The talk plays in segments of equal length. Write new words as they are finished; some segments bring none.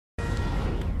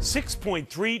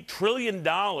$6.3 trillion.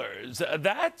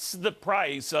 That's the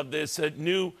price of this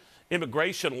new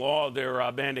immigration law they're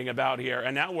bandying about here.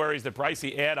 And that worries the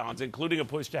pricey add-ons, including a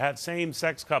push to have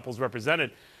same-sex couples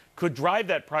represented, could drive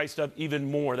that price up even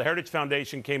more. The Heritage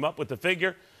Foundation came up with the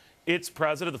figure. Its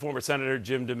president, the former Senator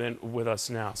Jim DeMint, with us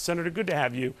now. Senator, good to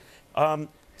have you.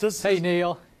 Hey,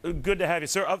 Neil. Good to have you,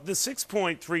 sir. Of the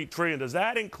 $6.3 trillion, does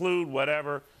that include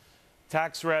whatever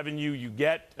tax revenue you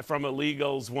get from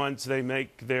illegals once they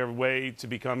make their way to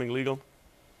becoming legal?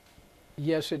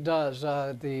 Yes, it does.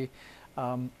 The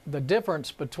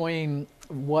difference between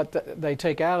what they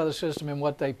take out of the system and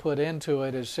what they put into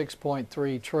it is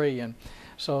 $6.3 trillion.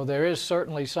 So there is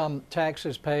certainly some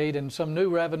taxes paid and some new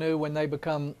revenue when they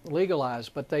become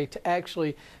legalized, but they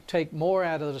actually take more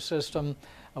out of the system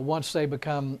once they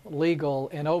become legal.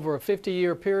 And over a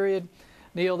 50-year period,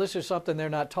 Neil, this is something they're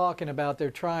not talking about.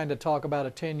 They're trying to talk about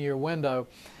a 10-year window.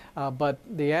 But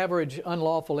the average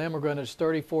unlawful immigrant is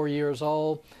 34 years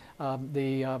old.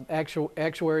 The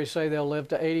actuaries say they'll live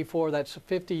to 84. That's a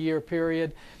 50-year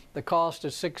period. The cost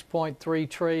is $6.3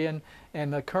 trillion,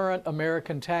 and the current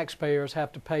American taxpayers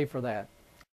have to pay for that.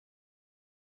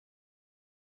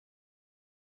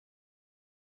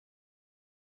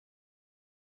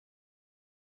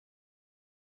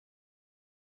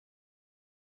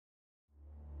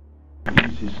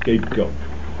 Easy scapegoat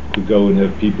to go and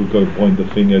have people go point the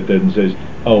finger at that and says,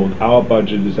 oh, our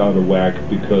budget is out of whack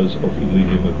because of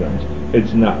illegal immigrants.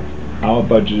 It's not. Our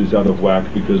budget is out of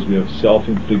whack because we have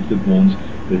self-inflicted wounds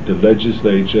that the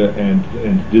legislature and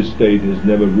this state has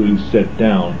never really sat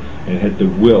down and had the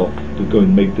will to go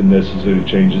and make the necessary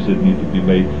changes that need to be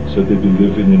made so that we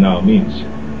live within our means.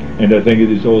 And I think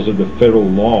it is also the federal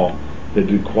law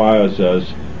that requires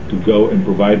us to go and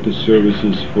provide the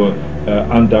services for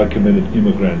undocumented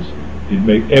immigrants. It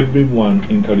makes everyone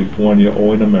in California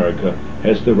or in America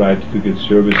has the right to get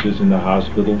services in the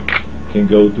hospital, can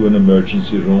go to an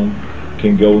emergency room,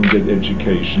 can go and get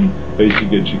education,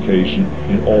 basic education,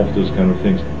 and all of those kind of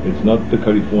things. It's not the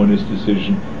California's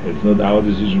decision. It's not our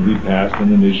decision. We passed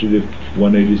an initiative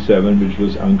 187, which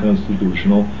was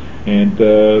unconstitutional, and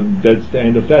that's the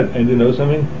end of that. And you know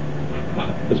something?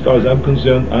 As far as I'm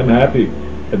concerned, I'm happy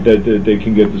that they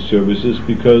can get the services,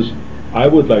 because I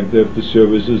would like to have the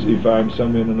services if I'm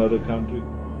somewhere in another country.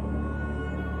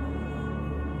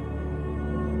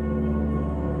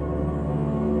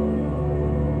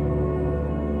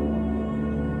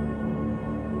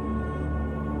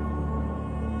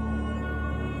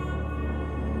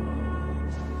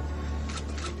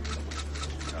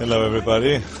 Hello,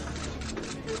 everybody.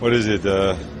 What is it?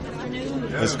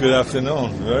 It's good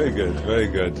afternoon. Very good, very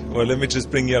good. Well, let me just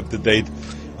bring you up to date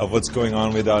of what's going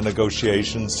on with our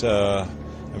negotiations.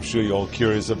 I'm sure you're all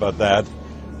curious about that.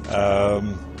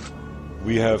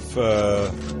 We have,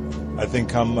 I think,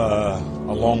 come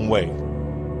a long way.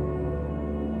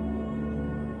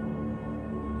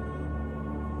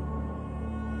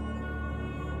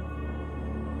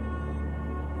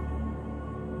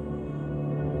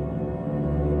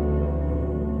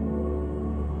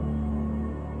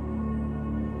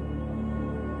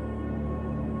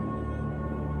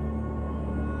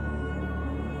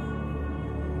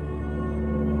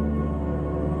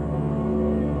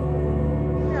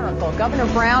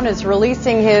 Governor Brown is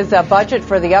releasing his budget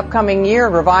for the upcoming year,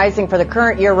 revising for the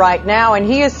current year right now, and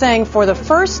he is saying for the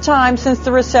first time since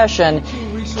the recession,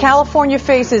 California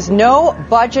faces no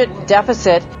budget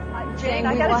deficit. Jane,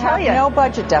 I got to tell you, no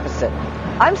budget deficit.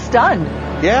 I'm stunned.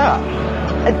 Yeah.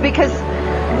 Because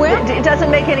it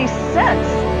doesn't make any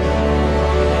sense.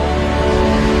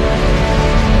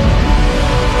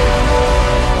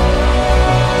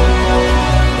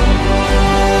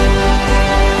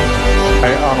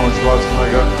 I, Arnold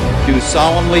Schwarzenegger, do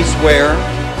solemnly swear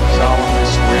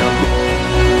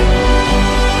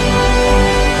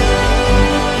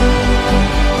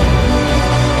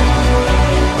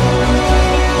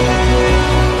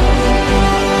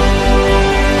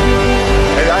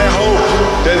and I hope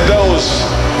that those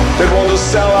that want to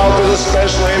sell out to the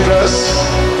special interests,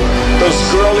 those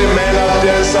girly men up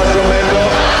there in Sacramento.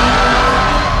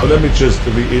 Well, let me just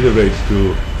reiterate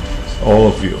to all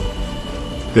of you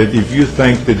that if you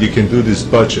think that you can do this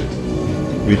budget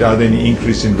without any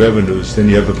increase in revenues, then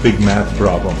you have a big math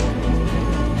problem.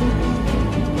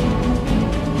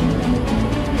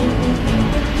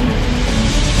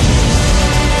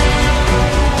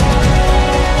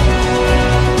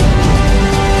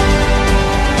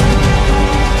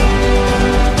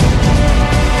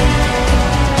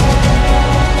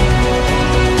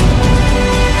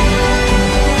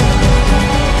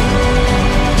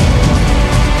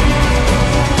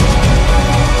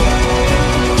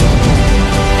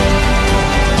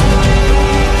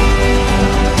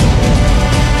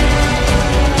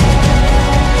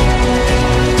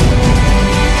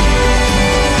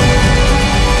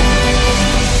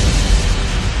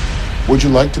 Would you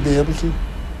like to be able to?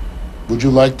 Would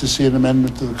you like to see an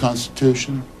amendment to the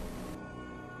Constitution